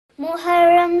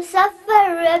Muharram,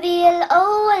 Safar, Rabi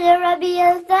al-Awwal, Rabi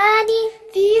al-Thani.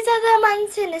 These are the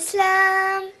months in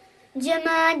Islam.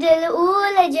 Jamad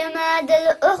al-Ula, Jamad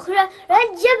al-Ukhra,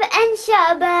 Rajab and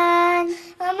Shaban.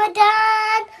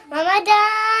 Ramadan,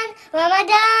 Ramadan,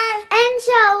 Ramadan, and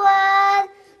Shawwal,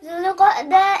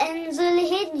 Zulqa'da and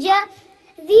Zulhijjah.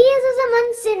 These are the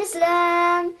months in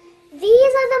Islam.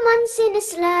 These are the months in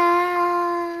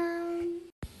Islam.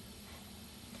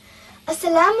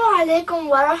 Assalamu alaikum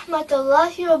wa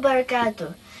rahmatullahi wa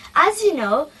barakatuh. As you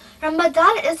know,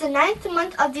 Ramadan is the 9th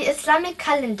month of the Islamic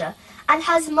calendar and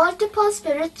has multiple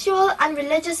spiritual and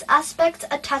religious aspects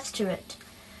attached to it.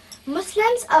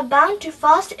 Muslims are bound to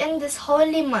fast in this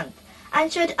holy month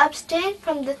and should abstain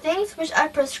from the things which are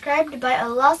prescribed by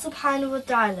Allah subhanahu wa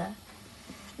ta'ala.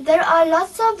 There are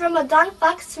lots of Ramadan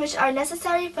facts which are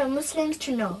necessary for Muslims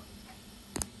to know.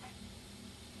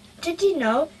 Did you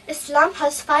know Islam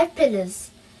has 5 pillars?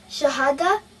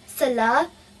 Shahada, Salah,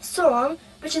 Sawm,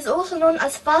 which is also known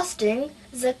as fasting,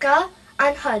 Zakah,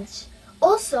 and Hajj.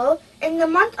 Also, in the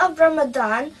month of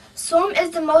Ramadan, Sawm is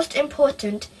the most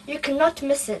important. You cannot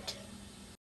miss it.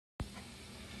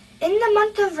 In the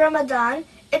month of Ramadan,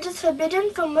 it is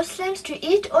forbidden for Muslims to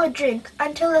eat or drink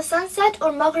until the sunset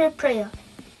or Maghrib prayer.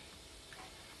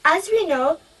 As we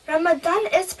know, Ramadan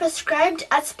is prescribed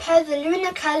as per the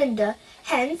lunar calendar.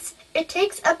 Hence, it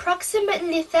takes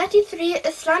approximately 33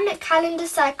 Islamic calendar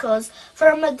cycles for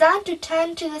Ramadan to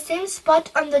turn to the same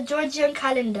spot on the Georgian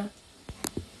calendar.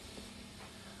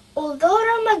 Although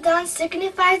Ramadan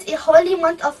signifies a holy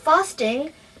month of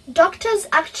fasting, doctors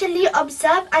actually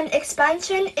observe an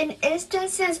expansion in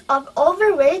instances of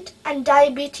overweight and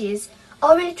diabetes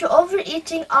owing to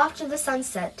overeating after the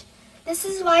sunset. This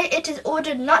is why it is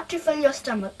ordered not to fill your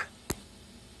stomach.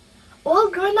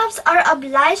 All grown-ups are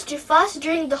obliged to fast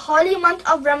during the holy month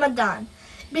of Ramadan,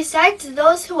 besides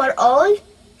those who are old,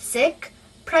 sick,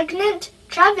 pregnant,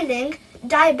 traveling,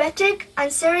 diabetic,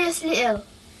 and seriously ill.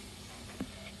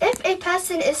 If a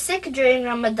person is sick during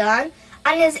Ramadan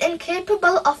and is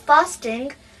incapable of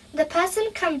fasting, the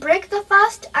person can break the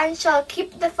fast and shall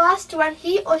keep the fast when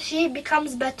he or she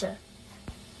becomes better.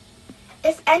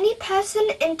 If any person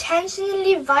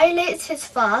intentionally violates his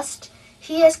fast,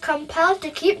 he is compelled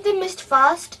to keep the missed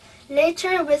fast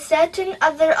later with certain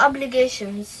other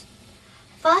obligations.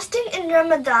 Fasting in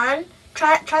Ramadan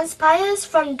transpires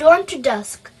from dawn to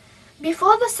dusk.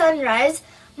 Before the sunrise,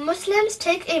 Muslims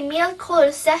take a meal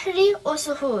called sahri or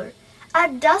suhoor.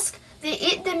 At dusk, they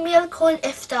eat the meal called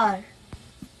iftar.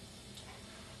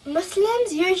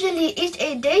 Muslims usually eat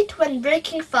a date when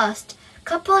breaking fast,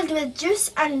 coupled with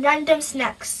juice and random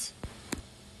snacks.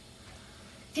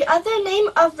 The other name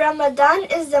of Ramadan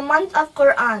is the month of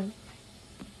Quran.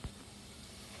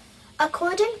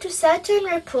 According to certain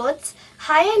reports,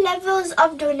 higher levels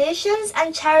of donations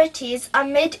and charities are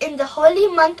made in the holy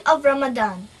month of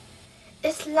Ramadan.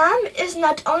 Islam is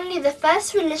not only the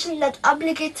first religion that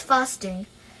obligates fasting.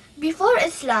 Before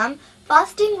Islam,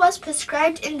 fasting was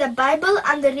prescribed in the Bible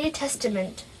and the New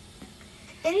Testament.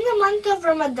 In the month of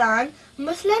Ramadan,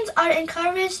 Muslims are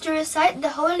encouraged to recite the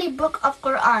holy book of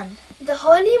Quran. The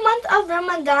holy month of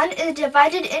Ramadan is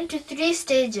divided into 3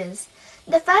 stages.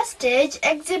 The first stage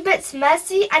exhibits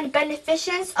mercy and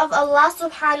beneficence of Allah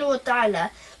subhanahu wa ta'ala,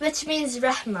 which means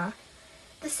rahmah.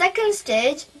 The second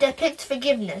stage depicts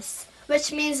forgiveness,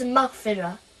 which means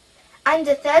maghfirah. And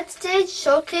the third stage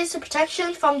showcases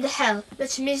protection from the hell,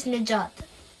 which means najat.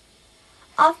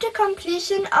 After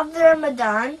completion of the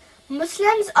Ramadan,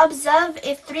 Muslims observe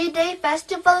a 3-day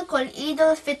festival called Eid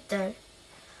al-Fitr.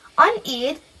 On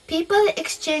Eid, people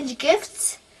exchange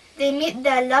gifts, they meet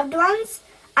their loved ones,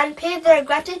 and pay their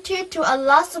gratitude to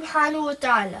Allah subhanahu wa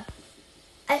ta'ala.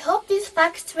 I hope these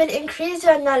facts will increase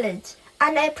your knowledge,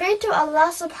 and I pray to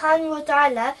Allah subhanahu wa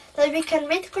ta'ala that we can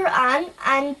read Quran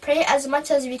and pray as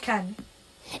much as we can.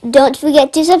 Don't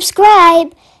forget to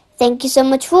subscribe. Thank you so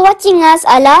much for watching us.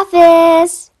 Allah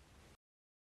Hafiz.